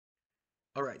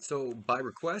All right, so by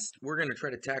request, we're going to try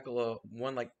to tackle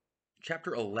one like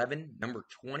chapter 11, number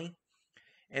 20.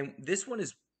 And this one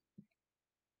is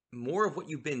more of what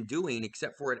you've been doing,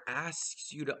 except for it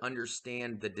asks you to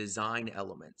understand the design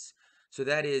elements. So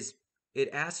that is, it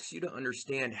asks you to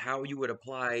understand how you would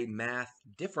apply math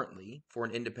differently for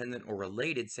an independent or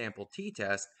related sample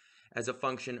t-test as a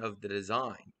function of the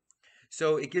design.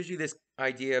 So it gives you this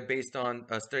idea based on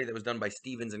a study that was done by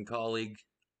Stevens and colleague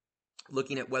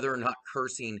looking at whether or not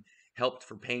cursing helped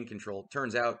for pain control.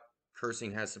 Turns out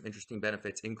cursing has some interesting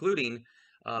benefits, including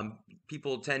um,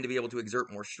 people tend to be able to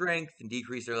exert more strength and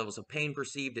decrease their levels of pain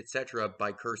perceived, etc.,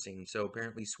 by cursing. So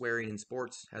apparently, swearing in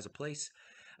sports has a place.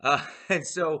 And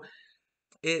so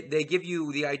they give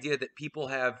you the idea that people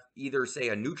have either say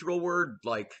a neutral word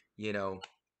like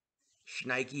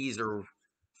shnikes or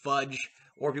fudge,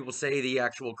 or people say the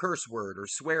actual curse word or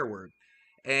swear word.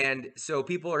 And so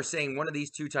people are saying one of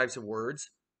these two types of words,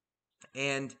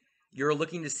 and you're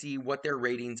looking to see what their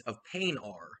ratings of pain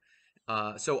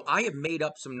are. So I have made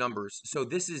up some numbers. So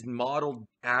this is modeled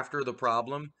after the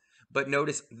problem, but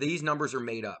notice these numbers are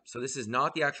made up. So this is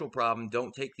not the actual problem.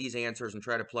 Don't take these answers and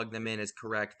try to plug them in as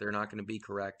correct. They're not going to be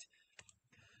correct.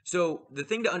 So the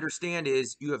thing to understand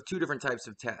is you have two different types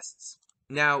of tests.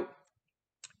 Now,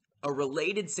 a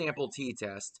related sample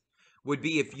t-test would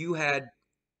be if you had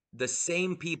the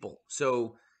same people.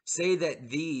 So say that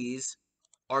these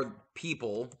are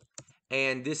people,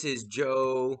 and this is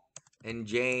Joe and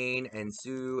Jane and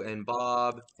Sue and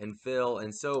Bob and Phil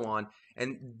and so on.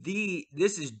 And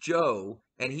this is Joe,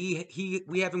 and he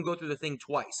we have him go through the thing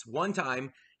twice. One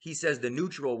time he says the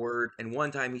neutral word, and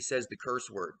one time he says the curse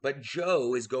word. But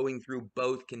Joe is going through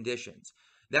both conditions.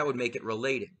 That would make it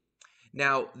related.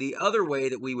 Now, the other way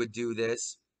that we would do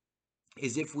this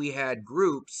is if we had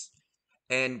groups,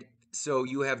 and so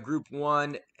you have group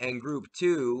one and group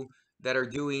two that are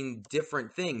doing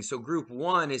different things. So group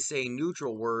one is saying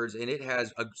neutral words and it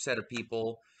has a set of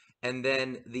people. And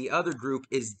then the other group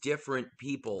is different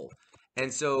people.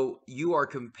 And so you are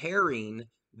comparing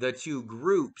the two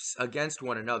groups against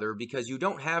one another because you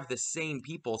don't have the same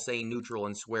people saying neutral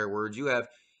and swear words. You have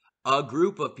a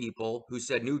group of people who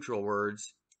said neutral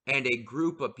words and a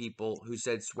group of people who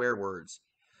said swear words.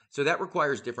 So that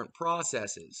requires different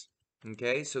processes.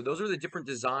 Okay, so those are the different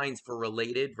designs for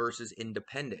related versus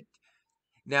independent.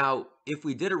 Now, if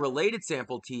we did a related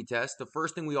sample t-test, the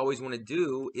first thing we always want to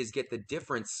do is get the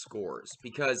difference scores,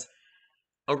 because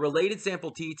a related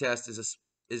sample t-test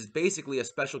is basically a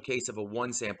special case of a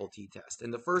one sample t-test.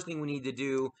 And the first thing we need to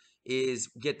do is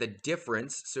get the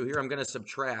difference. So here I'm going to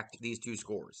subtract these two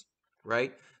scores,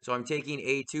 right? So I'm taking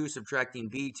A2,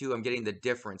 subtracting B2, I'm getting the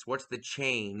difference. What's the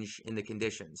change in the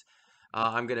conditions?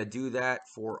 I'm going to do that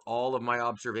for all of my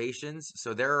observations.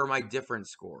 So there are my difference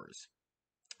scores.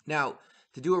 Now,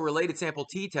 to do a related sample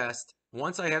t-test,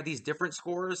 once I have these different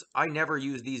scores, I never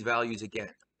use these values again.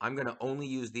 I'm going to only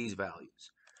use these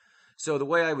values. So the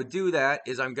way I would do that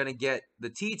is I'm going to get the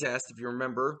t-test, if you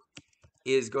remember,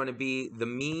 is going to be the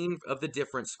mean of the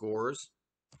different scores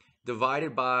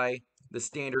divided by the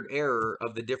standard error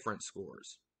of the different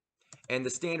scores. And the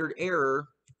standard error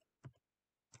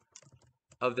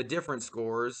of the different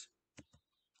scores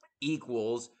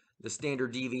equals the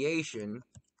standard deviation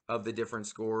of the different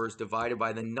scores divided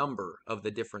by the number of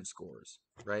the different scores,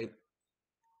 right?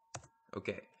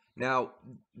 Okay. Now,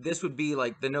 this would be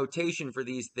like the notation for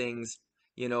these things.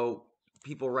 You know,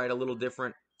 people write a little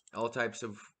different, all types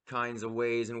of kinds of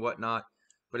ways and whatnot.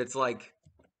 But it's like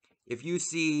if you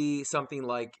see something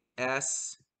like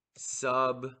S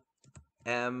sub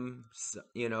M,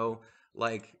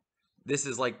 like this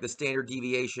is like the standard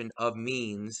deviation of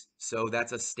means. So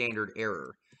that's a standard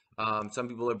error. Some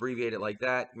people abbreviate it like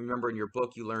that. Remember in your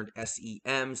book, you learned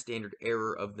SEM, standard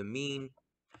error of the mean.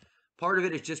 Part of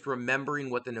it is just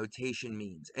remembering what the notation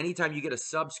means. Anytime you get a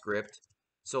subscript,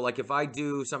 so like if I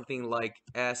do something like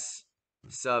S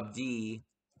sub D,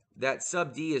 that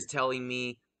sub D is telling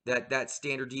me that that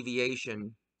standard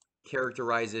deviation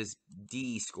characterizes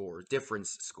D scores,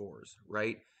 difference scores,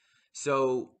 right?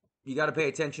 So you got to pay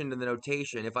attention to the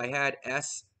notation. If I had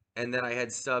S and then I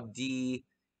had sub D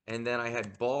and then I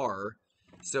had bar,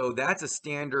 so that's a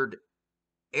standard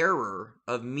error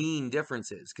of mean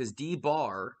differences, because D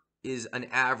bar is an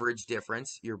average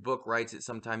difference. Your book writes it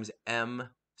sometimes M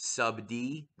sub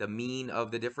D, the mean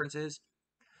of the differences.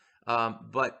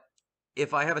 But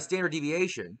if I have a standard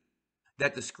deviation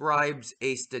that describes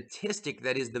a statistic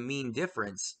that is the mean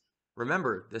difference,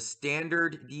 remember the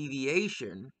standard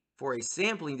deviation for a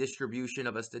sampling distribution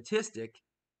of a statistic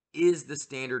is the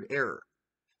standard error.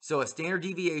 So a standard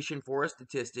deviation for a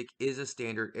statistic is a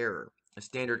standard error. A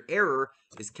standard error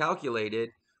is calculated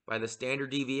by the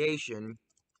standard deviation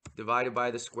divided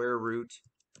by the square root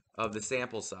of the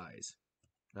sample size.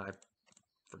 Now, I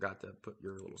forgot to put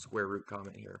your little square root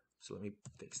comment here, so let me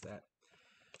fix that.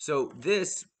 So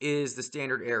this is the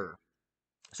standard error.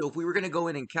 So if we were going to go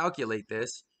in and calculate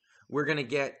this, we're going to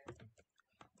get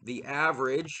the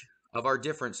average of our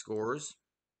difference scores.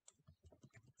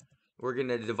 We're going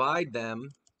to divide them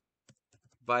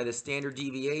by the standard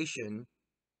deviation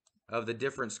of the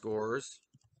difference scores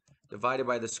divided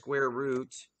by the square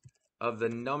root of the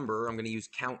number, I'm going to use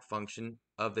count function,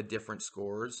 of the different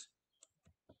scores.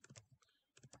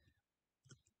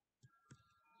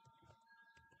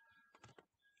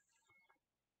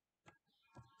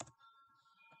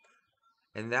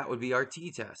 And that would be our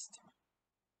t-test.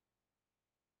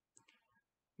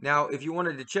 Now, if you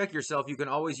wanted to check yourself, you can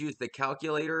always use the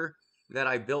calculator that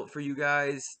I built for you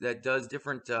guys that does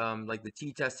different, like the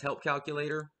t-test help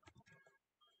calculator.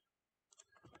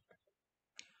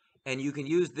 And you can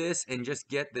use this and just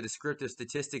get the descriptive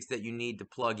statistics that you need to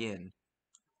plug in.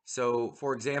 So,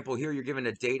 for example, here you're given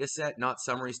a data set, not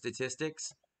summary statistics.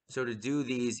 So to do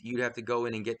these, you'd have to go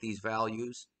in and get these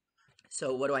values.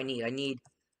 So what do I need? I need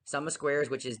sum of squares,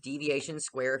 which is deviation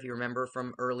square, if you remember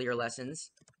from earlier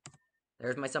lessons.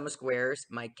 There's my sum of squares.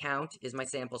 My count is my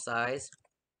sample size.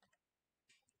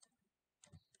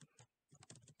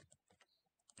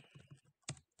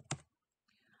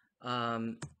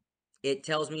 It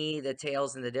tells me the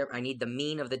tails and I need the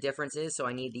mean of the differences, so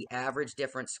I need the average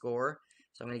difference score.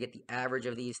 So I'm going to get the average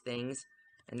of these things,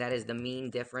 and that is the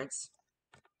mean difference,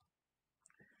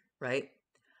 right?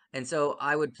 And so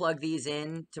I would plug these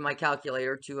in to my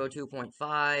calculator,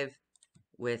 202.5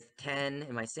 with 10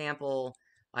 in my sample.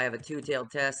 I have a two-tailed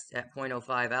test at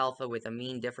 0.05 alpha with a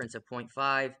mean difference of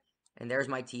 0.5, and there's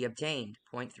my t obtained,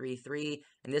 0.33,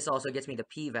 and this also gets me the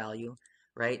p-value,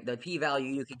 right? The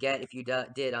p-value you could get if you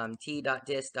did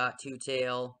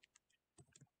t.dis.2tail,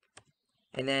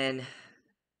 and then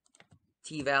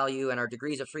t-value, and our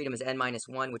degrees of freedom is n minus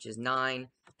 1, which is 9,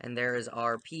 and there is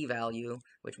our p-value,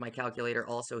 which my calculator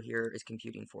also here is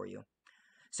computing for you.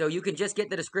 So you can just get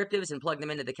the descriptives and plug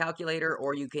them into the calculator,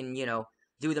 or you can,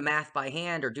 do the math by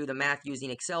hand or do the math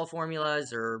using Excel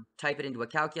formulas or type it into a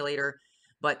calculator.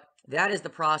 But that is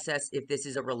the process if this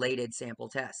is a related sample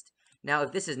test. Now,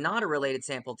 if this is not a related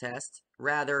sample test,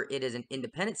 rather it is an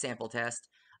independent sample test,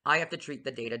 I have to treat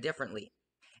the data differently.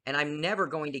 And I'm never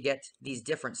going to get these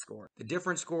difference scores. The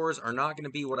difference scores are not going to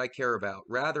be what I care about.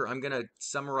 Rather, I'm going to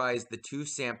summarize the two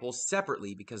samples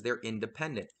separately because they're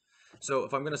independent. So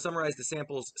if I'm going to summarize the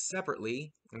samples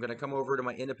separately, I'm going to come over to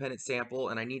my independent sample,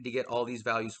 and I need to get all these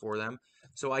values for them.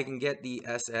 So I can get the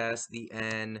SS, the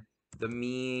N, the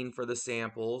mean for the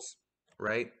samples,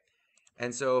 right?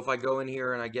 And so if I go in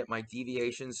here and I get my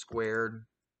deviation squared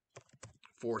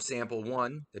for sample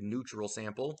 1, the neutral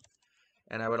sample,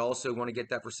 and I would also want to get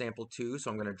that for sample 2, so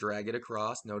I'm going to drag it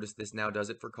across. Notice this now does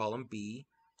it for column B.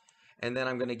 And then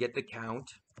I'm going to get the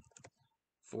count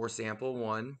for sample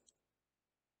 1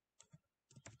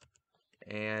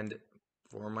 and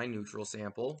for my neutral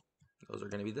sample. Those are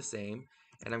going to be the same.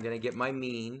 And I'm going to get my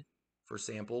mean for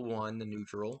sample 1, the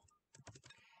neutral.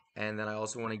 And then I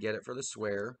also want to get it for the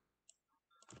square.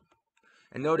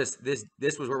 And notice this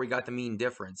was where we got the mean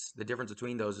difference. The difference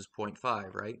between those is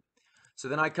 0.5, right? So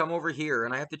then I come over here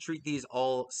and I have to treat these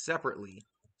all separately.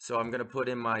 So I'm going to put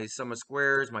in my sum of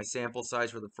squares, my sample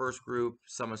size for the first group,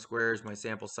 sum of squares, my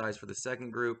sample size for the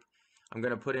second group. I'm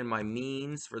going to put in my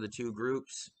means for the two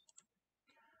groups.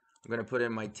 I'm going to put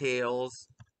in my tails.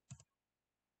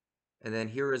 And then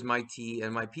here is my t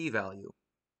and my p-value.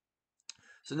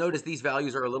 So notice these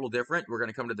values are a little different. We're going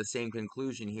to come to the same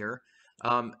conclusion here.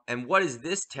 And what is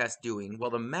this test doing? Well,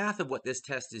 the math of what this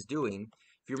test is doing,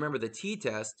 if you remember the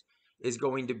t-test, is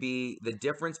going to be the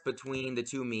difference between the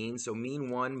two means, so mean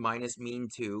 1 minus mean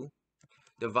 2,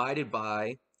 divided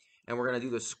by, and we're going to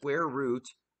do the square root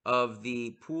of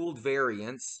the pooled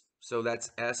variance, so that's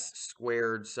s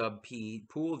squared sub p,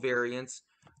 pooled variance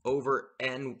over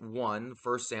n1,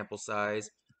 first sample size,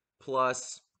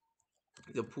 plus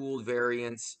the pooled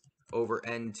variance over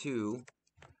n2,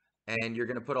 and you're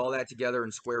going to put all that together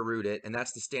and square root it, and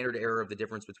that's the standard error of the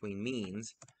difference between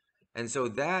means. And so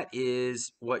that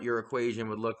is what your equation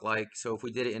would look like. So if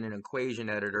we did it in an equation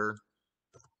editor,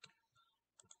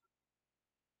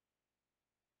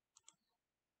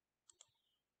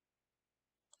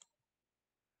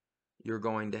 you're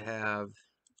going to have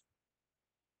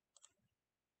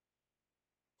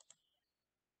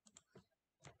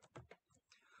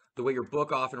the way your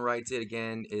book often writes it,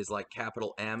 again, is like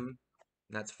capital M.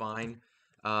 And that's fine.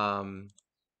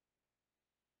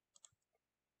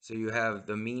 So you have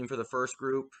the mean for the first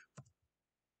group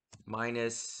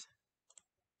minus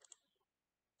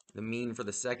the mean for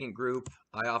the second group.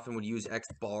 I often would use X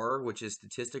bar, which is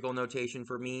statistical notation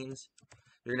for means.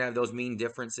 You're going to have those mean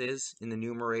differences in the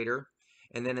numerator.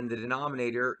 And then in the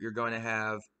denominator, you're going to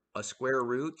have a square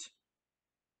root.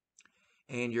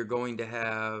 And you're going to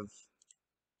have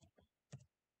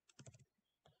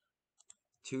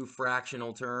two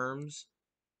fractional terms.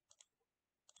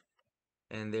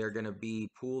 And they're going to be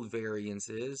pooled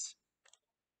variances.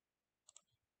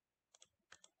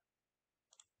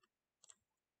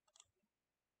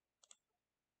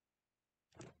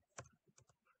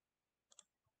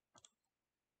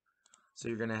 So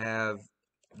you're going to have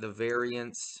the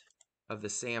variance of the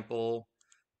sample,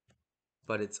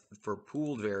 but it's for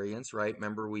pooled variance, right?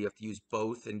 Remember, we have to use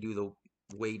both and do the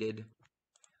weighted.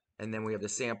 And then we have the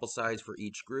sample size for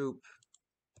each group.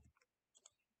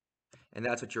 And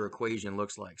that's what your equation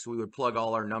looks like. So we would plug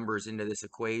all our numbers into this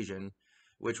equation,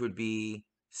 which would be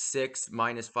 6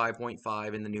 minus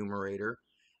 5.5 in the numerator.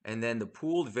 And then the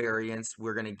pooled variance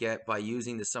we're going to get by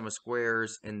using the sum of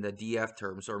squares and the DF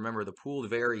term. So remember, the pooled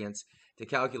variance, to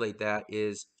calculate that,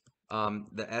 is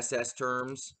the SS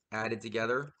terms added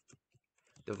together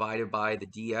divided by the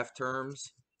DF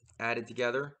terms added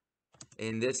together.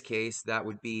 In this case, that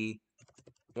would be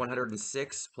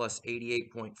 106 plus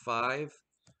 88.5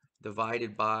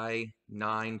 divided by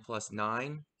 9 plus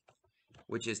 9,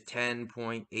 which is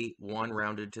 10.81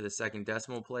 rounded to the second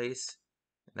decimal place.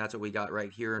 And that's what we got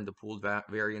right here in the pooled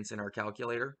variance in our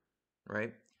calculator,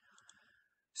 right?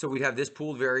 So we'd have this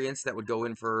pooled variance that would go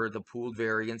in for the pooled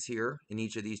variance here in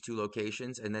each of these two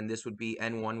locations. And then this would be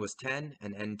N1 was 10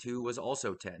 and N2 was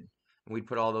also 10. And we'd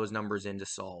put all those numbers in to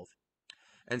solve.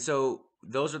 And so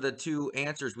those are the two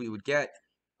answers we would get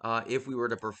if we were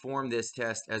to perform this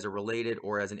test as a related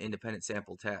or as an independent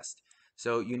sample test.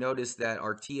 So you notice that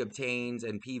our t obtains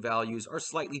and p-values are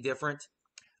slightly different,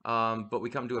 but we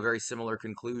come to a very similar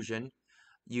conclusion.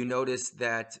 You notice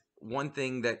that one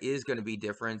thing that is going to be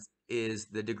different is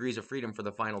the degrees of freedom for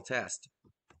the final test.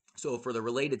 So for the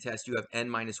related test, you have n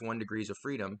minus 1 degrees of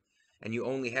freedom, and you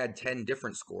only had 10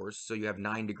 different scores, so you have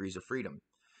 9 degrees of freedom.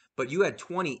 But you had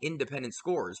 20 independent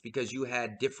scores because you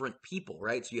had different people,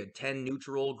 right? So you had 10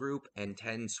 neutral group and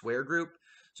 10 square group.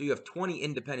 So you have 20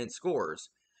 independent scores.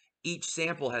 Each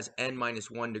sample has n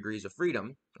minus 1 degrees of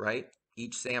freedom, right?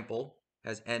 Each sample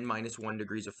has n minus 1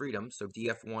 degrees of freedom. So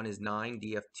df1 is 9,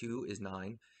 df2 is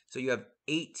 9. So you have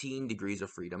 18 degrees of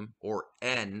freedom, or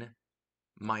n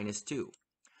minus 2.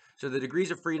 So the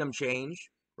degrees of freedom change,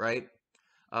 right?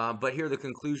 But here the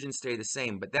conclusions stay the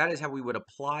same. But that is how we would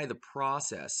apply the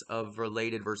process of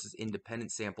related versus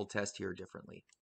independent sample test here differently.